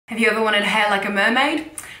Have you ever wanted hair like a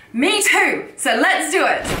mermaid? Me too! So let's do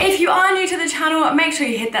it! If you are new to the channel, make sure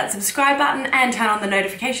you hit that subscribe button and turn on the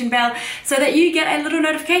notification bell so that you get a little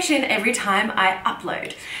notification every time I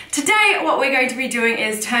upload. Today, what we're going to be doing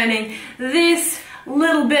is turning this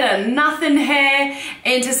little bit of nothing hair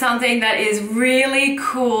into something that is really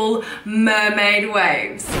cool mermaid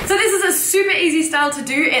waves. So this is a super easy style to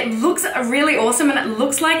do. It looks really awesome and it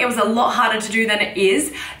looks like it was a lot harder to do than it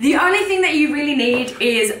is. The only thing that you really need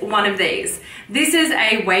is one of these. This is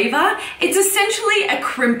a waver. It's essentially a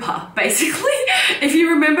crimper, basically. If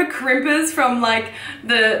you remember crimpers from like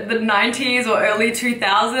the 90s or early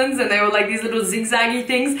 2000s and they were like these little zigzaggy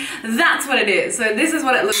things, that's what it is. So this is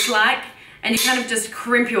what it looks like. And you kind of just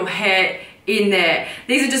crimp your hair in there.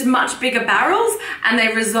 These are just much bigger barrels and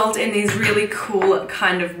they result in these really cool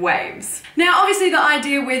kind of waves. Now obviously the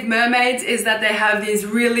idea with mermaids is that they have these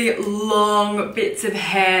really long bits of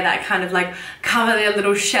hair that kind of like cover their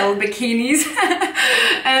little shell bikinis.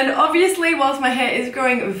 And obviously whilst my hair is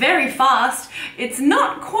growing very fast, it's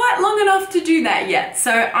not quite long enough to do that yet.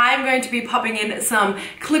 So I'm going to be popping in some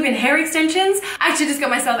clip-in hair extensions. I actually just got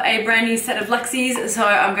myself a brand new set of Luxies, so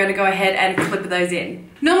I'm going to go ahead and clip those in.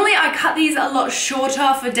 Normally I cut these a lot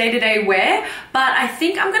shorter for day-to-day wear, but I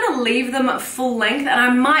think I'm gonna leave them full length and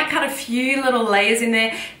I might cut a few little layers in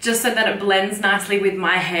there just so that it blends nicely with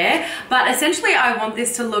my hair. But essentially I want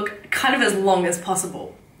this to look kind of as long as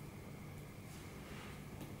possible.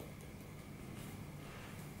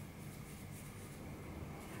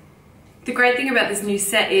 The great thing about this new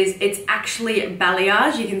set is it's actually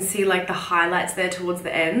balayage. You can see like the highlights there towards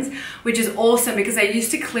the ends, which is awesome because I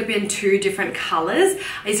used to clip in two different colors.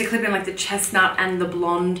 I used to clip in like the chestnut and the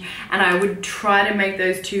blonde, and I would try to make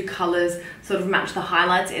those two colors sort of match the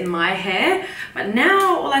highlights in my hair. But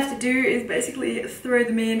now all I have to do is basically throw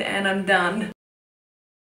them in and I'm done.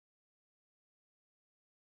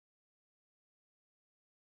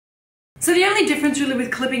 So the only difference really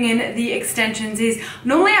with clipping in the extensions is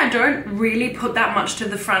normally I don't really put that much to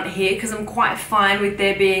the front here because I'm quite fine with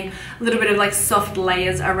there being a little bit of like soft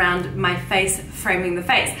layers around my face, framing the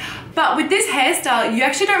face. But with this hairstyle, you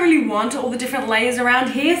actually don't really want all the different layers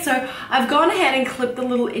around here. So I've gone ahead and clipped the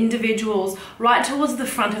little individuals right towards the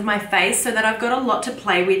front of my face so that I've got a lot to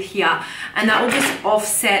play with here. And that will just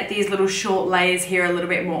offset these little short layers here a little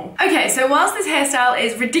bit more. Okay, so whilst this hairstyle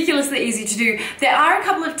is ridiculously easy to do, there are a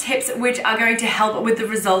couple of tips which are going to help with the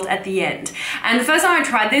result at the end. And the first time I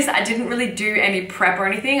tried this, I didn't really do any prep or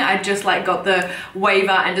anything. I just like got the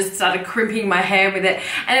waver and just started crimping my hair with it.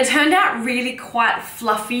 And it turned out really quite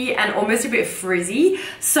fluffy and almost a bit frizzy.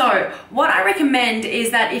 So what I recommend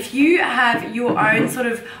is that if you have your own sort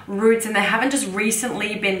of roots and they haven't just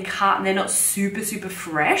recently been cut and they're not super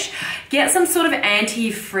fresh, get some sort of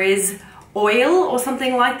anti-frizz oil or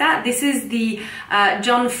something like that. This is the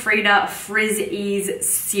John Frieda Frizz Ease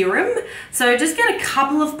Serum. So just get a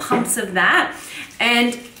couple of pumps of that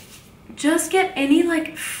and just get any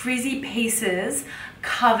like frizzy pieces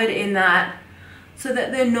covered in that so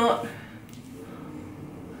that they're not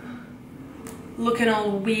looking all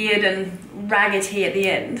weird and raggedy at the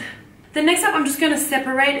end. Then next up, I'm just going to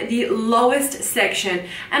separate the lowest section,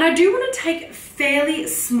 and I do want to take fairly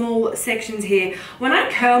small sections here. When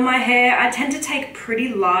I curl my hair, I tend to take pretty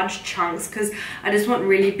large chunks because I just want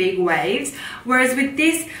really big waves. Whereas with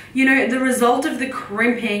this, you know, the result of the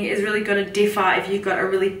crimping is really going to differ if you've got a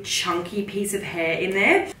really chunky piece of hair in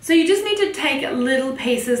there. So you just need to take little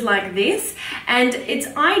pieces like this, and it's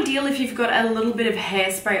ideal if you've got a little bit of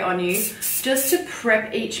hairspray on you just to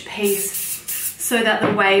prep each piece so that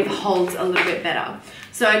the wave holds a little bit better.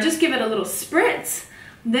 So I just give it a little spritz,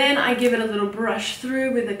 then I give it a little brush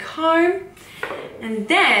through with a comb, and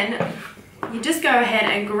then you just go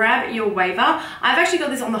ahead and grab your waver. I've actually got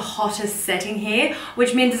this on the hottest setting here,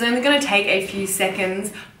 which means it's only going to take a few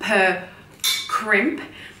seconds per crimp.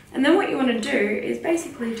 And then what you want to do is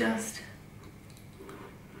basically just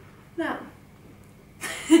that.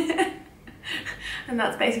 And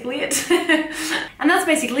that's basically it. And that's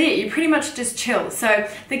basically it. You pretty much just chill. So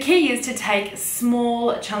the key is to take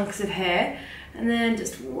small chunks of hair and then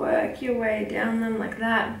just work your way down them like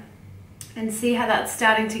that. And see how that's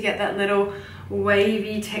starting to get that little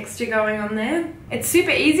wavy texture going on there. It's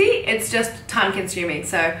super easy, it's just time consuming.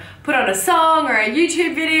 So put on a song or a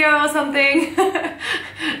YouTube video or something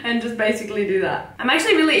and just basically do that. I'm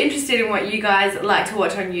actually really interested in what you guys like to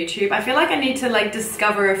watch on YouTube. I feel like I need to like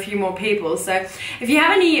discover a few more people. So if you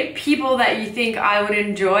have any people that you think I would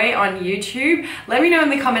enjoy on YouTube, let me know in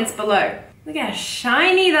the comments below. Look how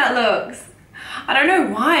shiny that looks. I don't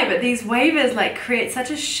know why, but these wavers like create such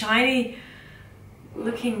a shiny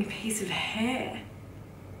looking piece of hair.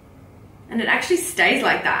 and it actually stays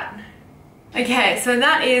like that. Okay, so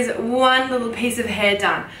that is one little piece of hair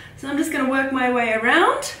done. So I'm just gonna work my way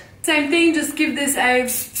around. Same thing, just give this a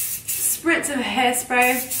spritz of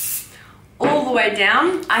hairspray all the way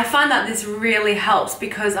down. I find that this really helps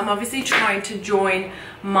because I'm obviously trying to join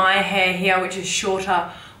my hair here, which is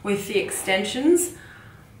shorter, with the extensions.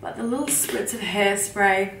 But the little spritz of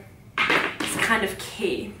hairspray is kind of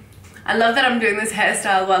key. I love that I'm doing this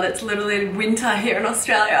hairstyle while it's literally winter here in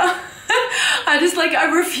Australia. I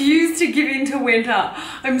refuse to give in to winter.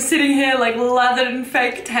 I'm sitting here like lathered in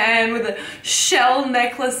fake tan with a shell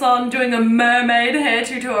necklace on doing a mermaid hair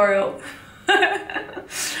tutorial. I'm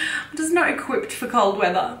just not equipped for cold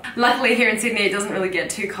weather. Luckily here in Sydney it doesn't really get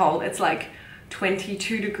too cold. It's like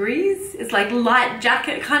 22 degrees. It's like light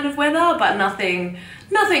jacket kind of weather, but nothing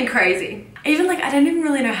crazy. Even like, I don't even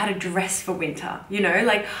really know how to dress for winter, you know?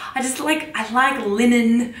 Like, I like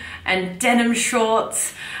linen and denim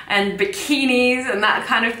shorts and bikinis and that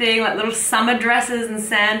kind of thing, like little summer dresses and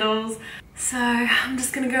sandals. So I'm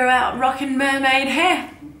just gonna go out rocking mermaid hair.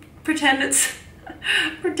 Pretend it's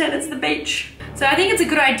the beach. So I think it's a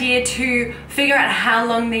good idea to figure out how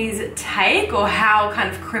long these take or how kind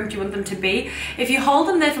of crimped you want them to be. If you hold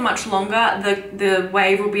them there for much longer, the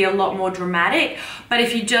wave will be a lot more dramatic. But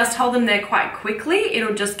if you just hold them there quite quickly,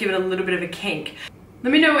 it'll just give it a little bit of a kink.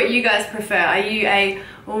 Let me know what you guys prefer. Are you a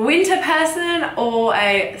winter person or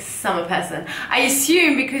a summer person? I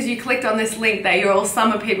assume because you clicked on this link that you're all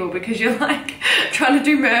summer people because you're like trying to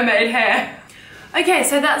do mermaid hair. Okay,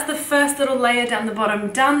 so that's the first little layer down the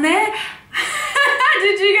bottom done there.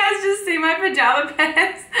 Did you guys just see my pajama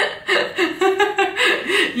pants?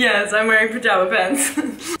 Yes, I'm wearing pajama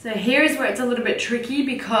pants. So here is where it's a little bit tricky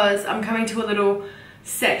because I'm coming to a little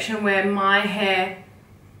section where my hair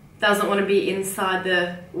doesn't want to be inside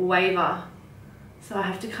the waver. So I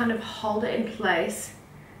have to kind of hold it in place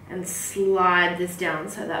and slide this down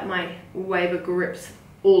so that my waver grips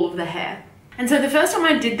all of the hair. And so the first time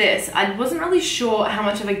I did this, I wasn't really sure how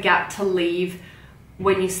much of a gap to leave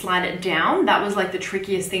when you slide it down. That was like the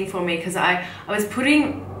trickiest thing for me because I was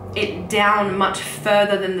putting it down much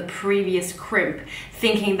further than the previous crimp,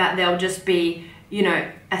 thinking that there'll just be, you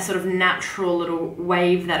know, a sort of natural little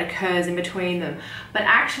wave that occurs in between them. But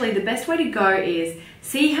actually the best way to go is,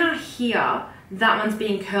 see how here that one's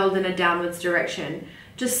being curled in a downwards direction.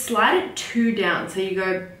 Just slide it 2 down. So you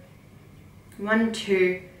go 1,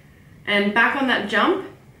 2, and back on that jump,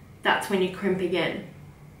 that's when you crimp again.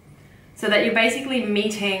 So that you're basically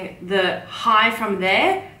meeting the high from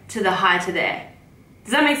there to the high to there.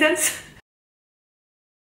 Does that make sense?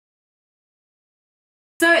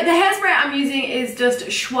 So the hairspray I'm using is just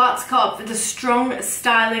Schwarzkopf. It's a strong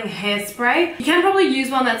styling hairspray. You can probably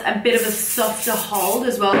use one that's a bit of a softer hold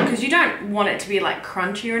as well because you don't want it to be like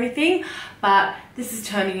crunchy or anything, but this is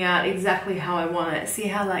turning out exactly how I want it. See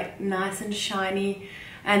how like nice and shiny,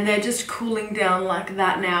 and they're just cooling down like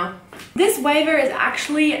that now. This waver is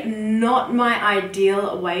actually not my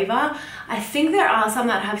ideal waver. I think there are some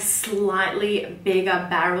that have slightly bigger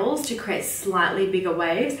barrels to create slightly bigger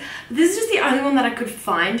waves. This is just the only one that I could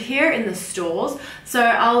find here in the stores. So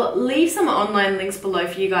I'll leave some online links below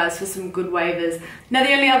for you guys for some good wavers. Now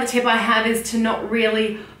the only other tip I have is to not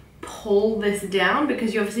really pull this down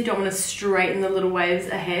because you obviously don't want to straighten the little waves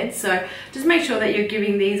ahead. So just make sure that you're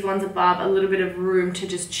giving these ones above a little bit of room to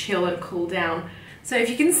just chill and cool down. So if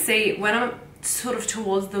you can see, when I'm sort of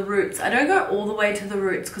towards the roots, I don't go all the way to the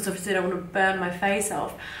roots because obviously I don't want to burn my face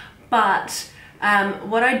off, but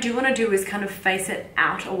what I do want to do is kind of face it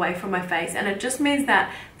out away from my face, and it just means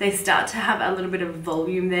that they start to have a little bit of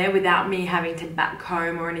volume there without me having to back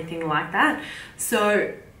comb or anything like that.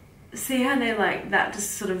 So see how they're like that,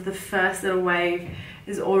 just sort of the first little wave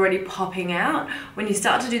is already popping out. When you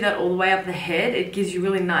start to do that all the way up the head, it gives you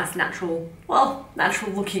really nice natural, well,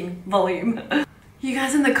 natural looking volume. You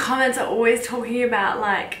guys in the comments are always talking about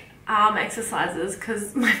like arm exercises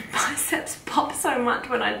because my biceps pop so much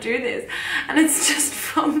when I do this, and it's just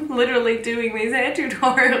from literally doing these hair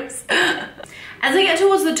tutorials. As I get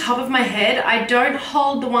towards the top of my head, I don't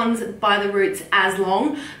hold the ones by the roots as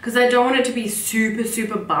long because I don't want it to be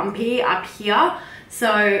super bumpy up here.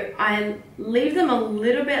 So I leave them a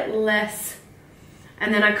little bit less,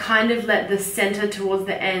 and then I kind of let the center towards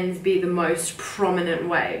the ends be the most prominent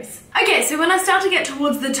waves. Okay, so when I start to get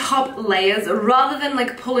towards the top layers, rather than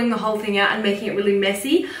like pulling the whole thing out and making it really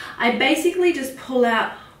messy, I basically just pull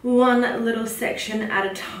out one little section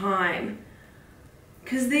at a time,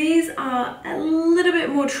 because these are a little bit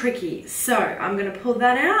more tricky. So I'm gonna pull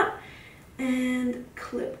that out and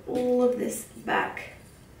clip all of this back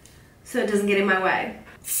so it doesn't get in my way.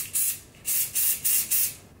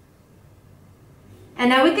 And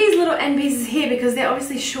now with these little end pieces here, because they're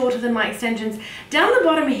obviously shorter than my extensions, down the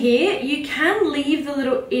bottom here, you can leave the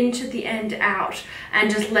little inch at the end out and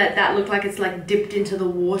just let that look like it's like dipped into the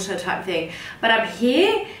water type thing. But up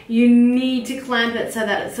here, you need to clamp it so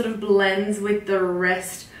that it sort of blends with the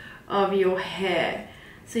rest of your hair.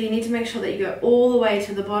 So you need to make sure that you go all the way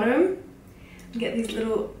to the bottom and get these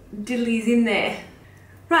little diddlies in there.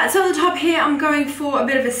 Right, so at the top here, I'm going for a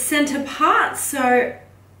bit of a center part. So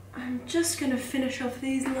I'm just going to finish off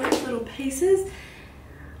these nice little pieces.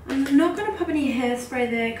 I'm not going to pop any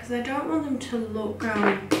hairspray there because I don't want them to look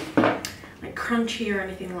like crunchy or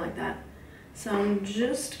anything like that. So I'm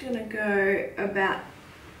just going to go about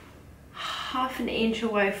 ½ inch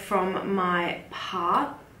away from my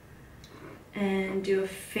part and do a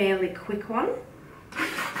fairly quick one.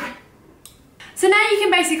 So now you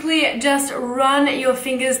can basically just run your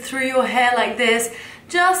fingers through your hair like this,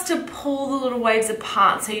 just to pull the little waves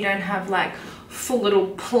apart so you don't have like full little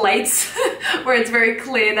plates where it's very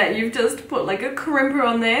clear that you've just put like a crimper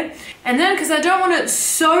on there. And then, because I don't want it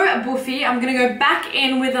so boofy, I'm going to go back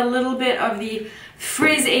in with a little bit of the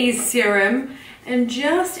Frizz Ease serum, and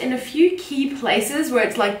just in a few key places where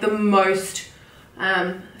it's like the most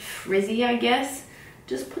frizzy, I guess,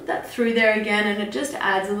 just put that through there again, and it just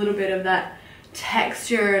adds a little bit of that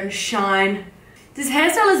texture and shine. This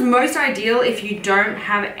hairstyle is most ideal if you don't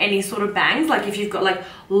have any sort of bangs, like if you've got like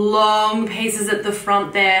long pieces at the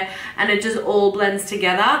front there and it just all blends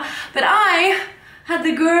together. But I had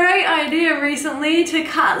the great idea recently to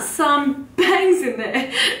cut some bangs in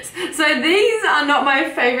there. So these are not my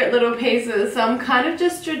favorite little pieces, so I'm kind of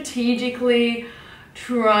just strategically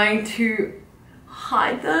trying to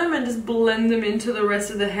hide them and just blend them into the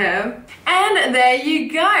rest of the hair. And there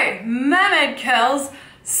you go, mermaid curls.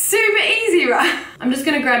 Super easy, right? I'm just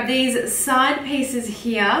gonna grab these side pieces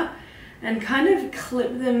here and kind of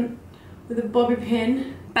clip them with a bobby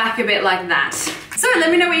pin back a bit like that. So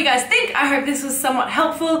let me know what you guys think. I hope this was somewhat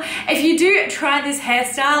helpful. If you do try this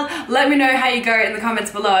hairstyle, let me know how you go in the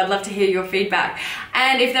comments below. I'd love to hear your feedback.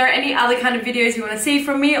 And if there are any other kind of videos you want to see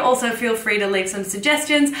from me, also feel free to leave some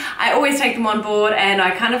suggestions. I always take them on board and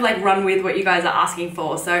I kind of like run with what you guys are asking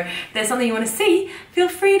for. So if there's something you want to see, feel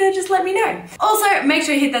free to just let me know. Also, make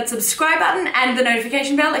sure you hit that subscribe button and the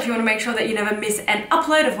notification bell if you want to make sure that you never miss an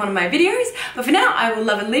upload of one of my videos. But for now, I will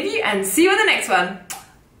love and leave you and see you in the next one.